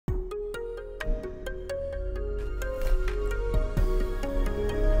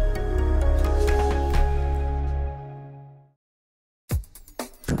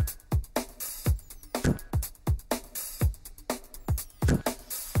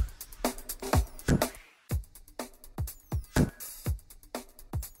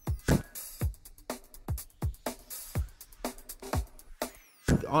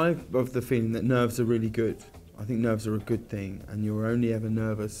I'm of the feeling that nerves are really good. I think nerves are a good thing, and you're only ever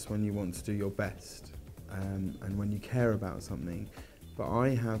nervous when you want to do your best, and when you care about something. But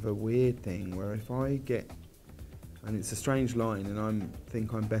I have a weird thing where if I get, and it's a strange line, and I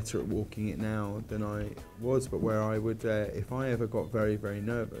think I'm better at walking it now than I was, but where I would, if I ever got very, very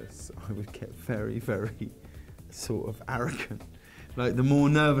nervous, I would get very, very sort of arrogant. Like the more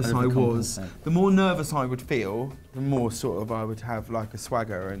nervous I was, the more nervous I would feel, the more sort of I would have like a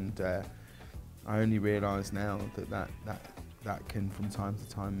swagger, and I only realise now that can from time to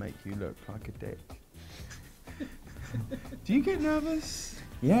time make you look like a dick. Do you get nervous?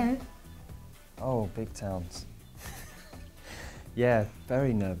 Yeah. Oh, big towns. Yeah,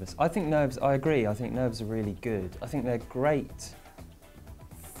 very nervous. I agree, I think nerves are really good. I think they're great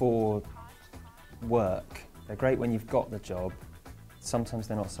for work. They're great when you've got the job. Sometimes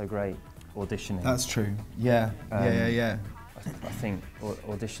they're not so great auditioning. That's true. Yeah. Yeah. I think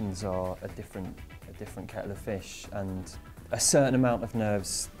auditions are a different kettle of fish, and a certain amount of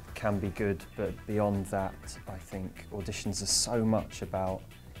nerves can be good, but beyond that, I think auditions are so much about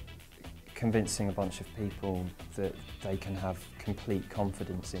convincing a bunch of people that they can have complete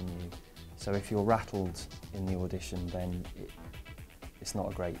confidence in you. So if you're rattled in the audition, then it's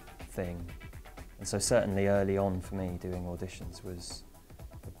not a great thing. And so certainly early on for me, doing auditions was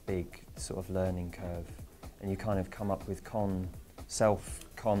a big sort of learning curve. And you kind of come up with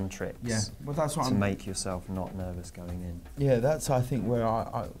self-con tricks, yeah. Well, that's what to make yourself not nervous going in. Yeah, that's I think where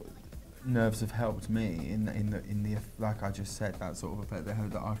nerves have helped me in the like I just said, that sort of effect that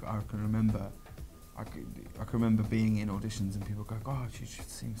I can remember. I can remember being in auditions and people go, "God, you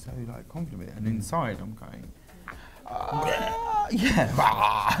just seem so like confident with it," and inside I'm going,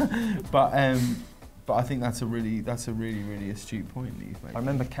 yeah. But I think that's a really astute point that you've made. I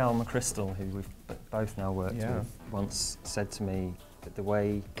remember Cal McChrystal, who we've both now worked with, once said to me that the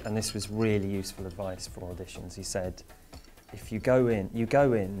way, and this was really useful advice for auditions, he said, if you go in, you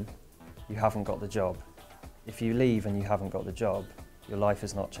haven't got the job. If you leave and you haven't got the job, your life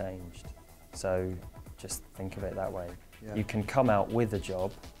has not changed. So just think of it that way. Yeah. You can come out with a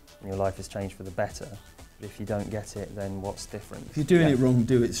job and your life has changed for the better. But if you don't get it, then what's different? If you're doing it wrong,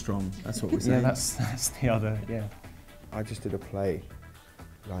 do it strong. That's what we're saying. Yeah, that's the other, yeah. I just did a play,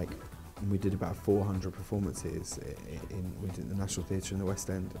 like, we did about 400 performances we did the National Theatre in the West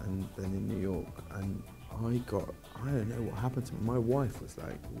End and then in New York, and I don't know what happened to me. My wife was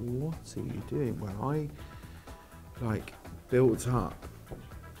like, "What are you doing?" Well, I like built up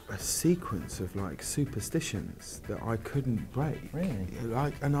a sequence of like superstitions that I couldn't break. Really?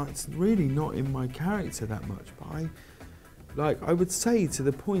 Like, and it's really not in my character that much, but I would say to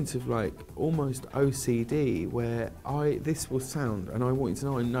the point of like almost OCD, where this will sound, and I want you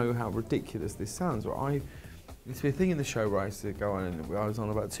to know how ridiculous this sounds, but there used to be a thing in the show where I used to go on and I was on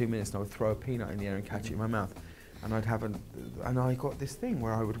about 2 minutes and I would throw a peanut in the air and catch it in my mouth, and I got this thing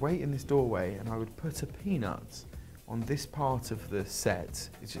where I would wait in this doorway and I would put a peanut on this part of the set,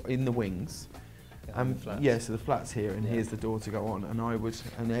 it's in the wings. Yeah, so the flat's here, and here's the door to go on. And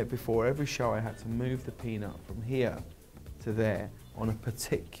before every show, I had to move the peanut from here to there on a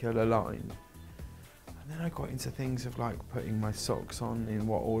particular line. And then I got into things of like putting my socks on, in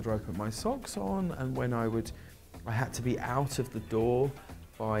what order I put my socks on, and when I had to be out of the door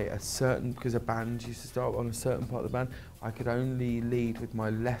by a certain, because a band used to start on a certain part of the band, I could only lead with my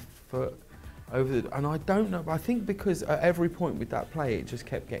left foot. And I don't know, but I think because at every point with that play, it just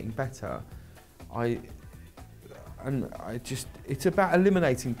kept getting better. It's about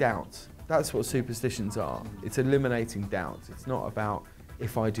eliminating doubt. That's what superstitions are. It's eliminating doubt. It's not about,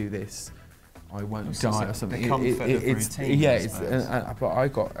 if I do this, I won't die or something. The comfort of routine. Yeah, but I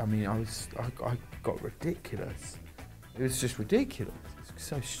got ridiculous. It was just ridiculous. It was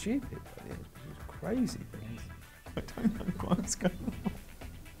so stupid. It was crazy things. I don't know what's going on.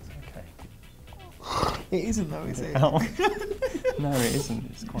 It isn't though, is it? No, it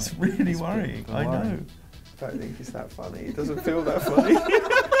isn't. It's really worrying. I know. I don't think it's that funny. It doesn't feel that funny.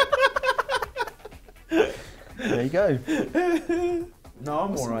 There you go. No,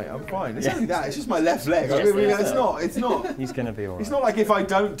 I'm all right. I'm fine. It's only that. It's just my left leg. It's not. He's going to be all right. It's not like if I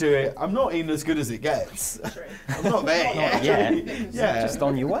don't do it, I'm not even as good as it gets. I'm not there yet. Yeah. Just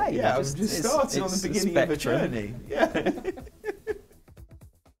on your way. Yeah, I'm just starting on the beginning of a journey. Yeah.